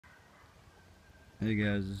Hey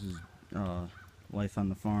guys, this is life on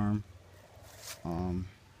the farm.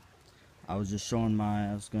 I was just showing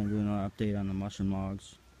I was going to do another update on the mushroom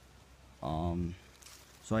logs.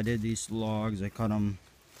 So I did these logs, I cut them,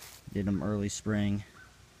 did them early spring,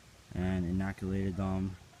 and inoculated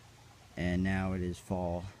them, and now it is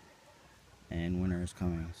fall, and winter is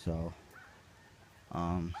coming, so,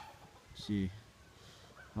 see,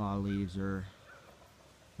 a lot of leaves are,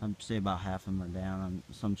 I'd say about half of them are down.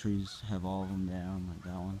 Some trees have all of them down, like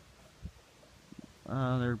that one.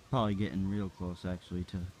 They're probably getting real close actually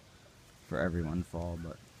to for everyone to fall,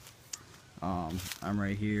 but I'm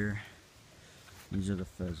right here. These are the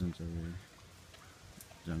pheasants over here,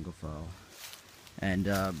 jungle fowl, and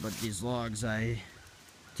but these logs, I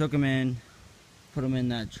took them in, put them in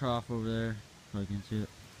that trough over there, so I can see it,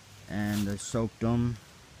 and I soaked them.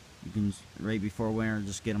 You can right before winter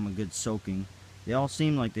just get them a good soaking. They all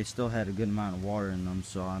seem like they still had a good amount of water in them,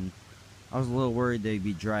 so I was a little worried they'd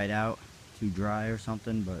be dried out, too dry or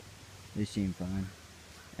something, but they seem fine.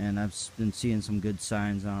 And I've been seeing some good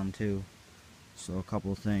signs on them too. So a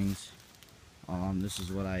couple of things. This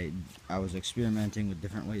is what I was experimenting with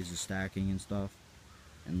different ways of stacking and stuff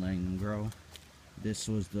and letting them grow. This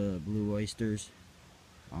was the blue oysters.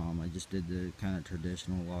 I just did the kind of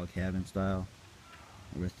traditional log cabin style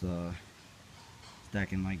with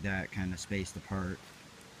stacking like that, kind of spaced apart.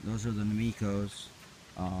 Those are the Namikos.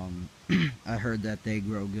 I heard that they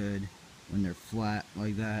grow good when they're flat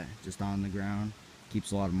like that, just on the ground.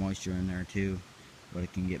 Keeps a lot of moisture in there too, but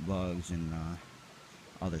it can get bugs and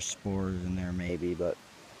other spores in there maybe. But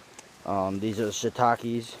these are the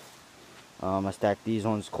shiitakes. I stacked these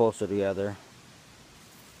ones closer together,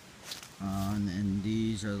 and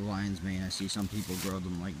these are the lion's mane. I see some people grow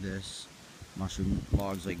them like this, mushroom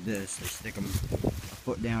logs like this. They stick them a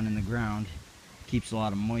foot down in the ground, keeps a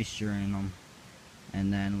lot of moisture in them,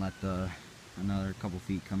 and then let another couple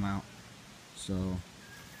feet come out. So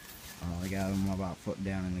I got them about a foot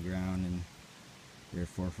down in the ground, and they're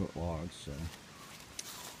 4-foot logs. So,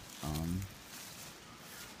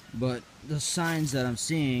 but the signs that I'm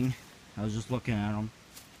seeing, I was just looking at them.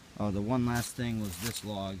 The one last thing was this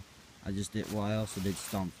log. I just did. Well, I also did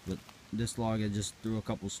stumps, but this log I just threw a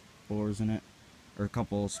couple spores in it, or a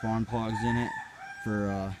couple spawn plugs in it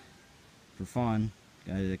for fun.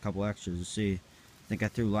 I did a couple extras to see. I think I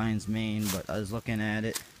threw lion's mane, but I was looking at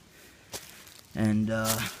it, and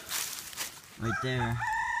right there,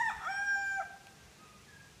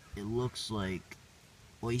 it looks like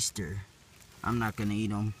oyster. I'm not gonna eat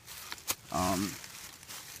them,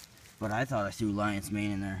 but I thought I threw lion's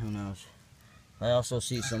mane in there. Who knows? I also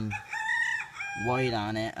see some white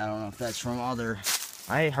on it. I don't know if that's from other.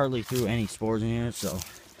 I hardly threw any spores in here, so.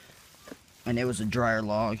 And it was a drier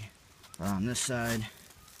log. On this side,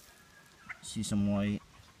 see some white.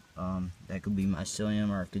 That could be mycelium,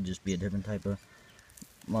 or it could just be a different type of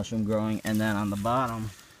mushroom growing. And then on the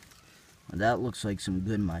bottom, that looks like some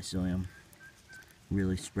good mycelium,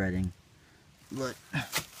 really spreading. But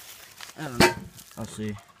I don't know. I'll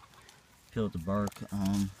see. Peel the bark.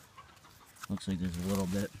 Looks like there's a little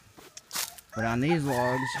bit. But on these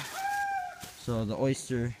logs, so the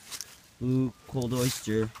oyster, blue cold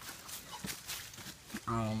oyster,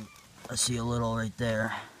 I see a little right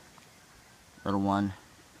there, little one.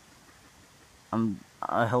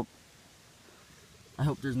 I hope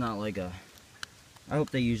there's not like a. I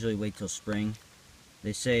hope they usually wait till spring.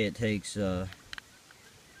 They say it takes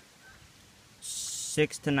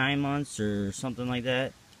 6 to 9 months or something like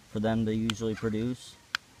that for them to usually produce.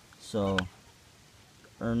 So,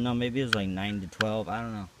 or no, maybe it was like 9 to 12. I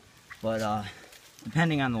don't know, but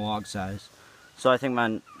depending on the log size. So I think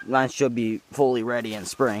mine should be fully ready in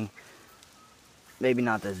spring. Maybe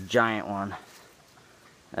not this giant one.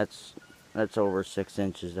 That's over 6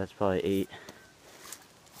 inches. That's probably 8.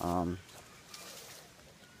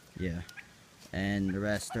 Yeah, and the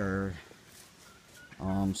rest are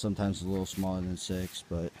sometimes a little smaller than 6,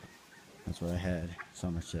 but that's what I had.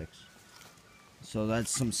 Some are 6. So that's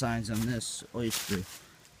some signs on this oyster.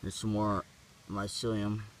 There's some more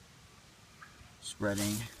mycelium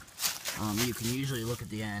spreading. You can usually look at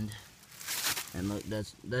the end, and look,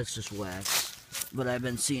 that's just wax. But I've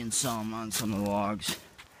been seeing some on some of the logs,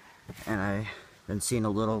 and I've been seeing a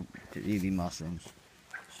little baby mushrooms.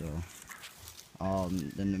 So,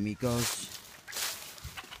 the Namikos.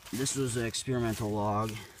 This was an experimental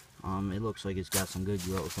log. It looks like it's got some good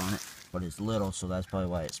growth on it, but it's little, so that's probably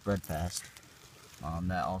why it spread fast.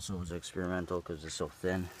 That also was experimental because it's so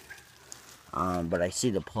thin. But I see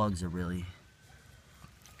the plugs are really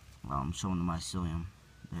showing the mycelium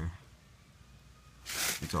there.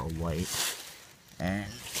 It's all white, and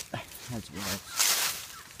that's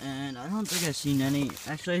wax. And I don't think I've seen any.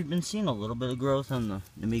 Actually, I've been seeing a little bit of growth on the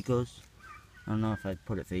Namikos. I don't know if I'd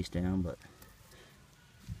put it face down, but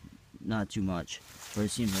not too much. But it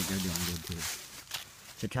seems like they're doing good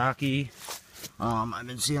too. Shiitake. I've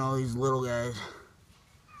been seeing all these little guys.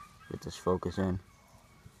 Get this focus in.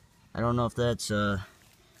 I don't know if that's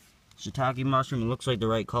shiitake mushroom. It looks like the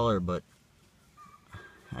right color, but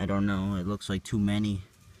I don't know. It looks like too many.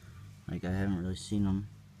 Like, I haven't really seen them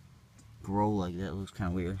grow like that. It looks kind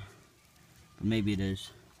of weird. But maybe it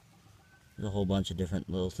is. There's a whole bunch of different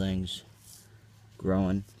little things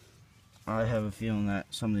growing. I have a feeling that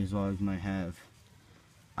some of these logs might have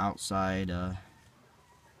outside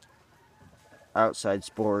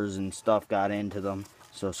spores and stuff got into them,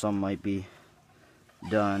 so some might be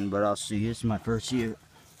done, but I'll see. This is my first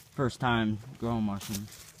time growing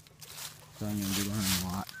mushrooms, so I'm gonna be learning a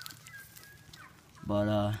lot.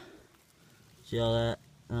 But see all that?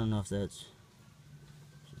 I don't know if that's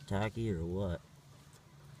shiitake or what.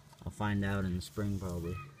 I'll find out in the spring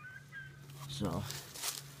probably. So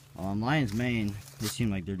Lion's Mane, they seem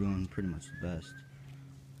like they're doing pretty much the best.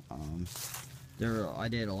 I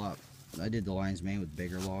did the Lion's Mane with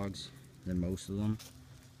bigger logs than most of them.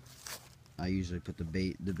 I usually put the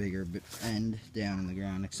bigger end down in the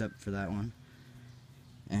ground, except for that one.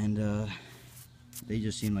 And they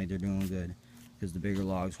just seem like they're doing good, because the bigger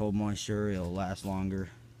logs hold moisture, it'll last longer.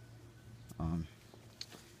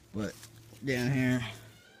 But down here,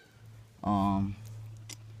 I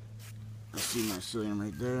see mycelium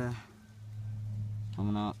right there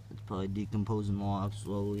coming up. It's probably decomposing the log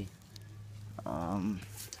slowly.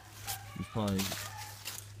 It's probably,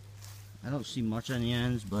 I don't see much on the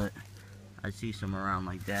ends, but I see some around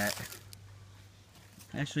like that.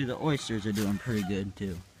 Actually, the oysters are doing pretty good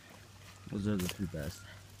too. Those are the two best.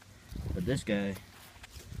 But this guy,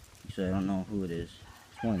 actually, I don't know who it is.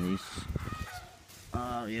 It's one of these.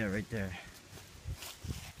 Oh yeah, right there.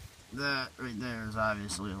 That right there is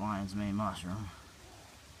obviously a Lion's Mane mushroom.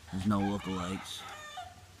 There's no lookalikes.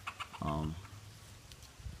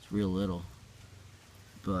 It's real little,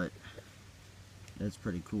 but that's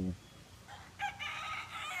pretty cool.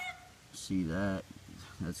 See that?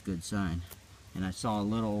 That's a good sign. And I saw a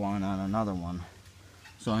little one on another one,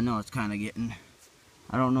 so I know it's kind of getting.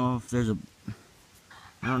 I don't know if there's a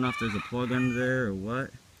plug under there or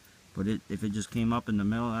what, but if it just came up in the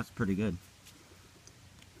middle, that's pretty good.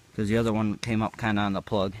 Because the other one came up kind of on the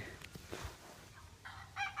plug.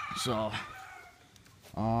 So,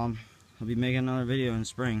 I'll be making another video in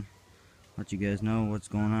spring. Let you guys know what's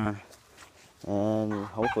going on. And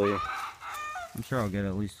hopefully, I'm sure I'll get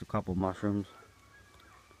at least a couple mushrooms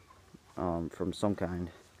from some kind.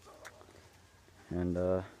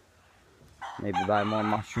 And maybe buy more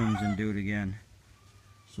mushrooms and do it again,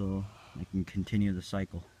 so I can continue the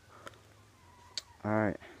cycle.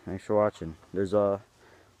 Alright, thanks for watching. There's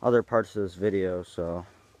other parts of this video, so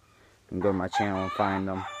you can go to my channel and find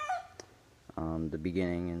them, the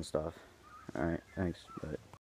beginning and stuff. Alright, thanks. Bye.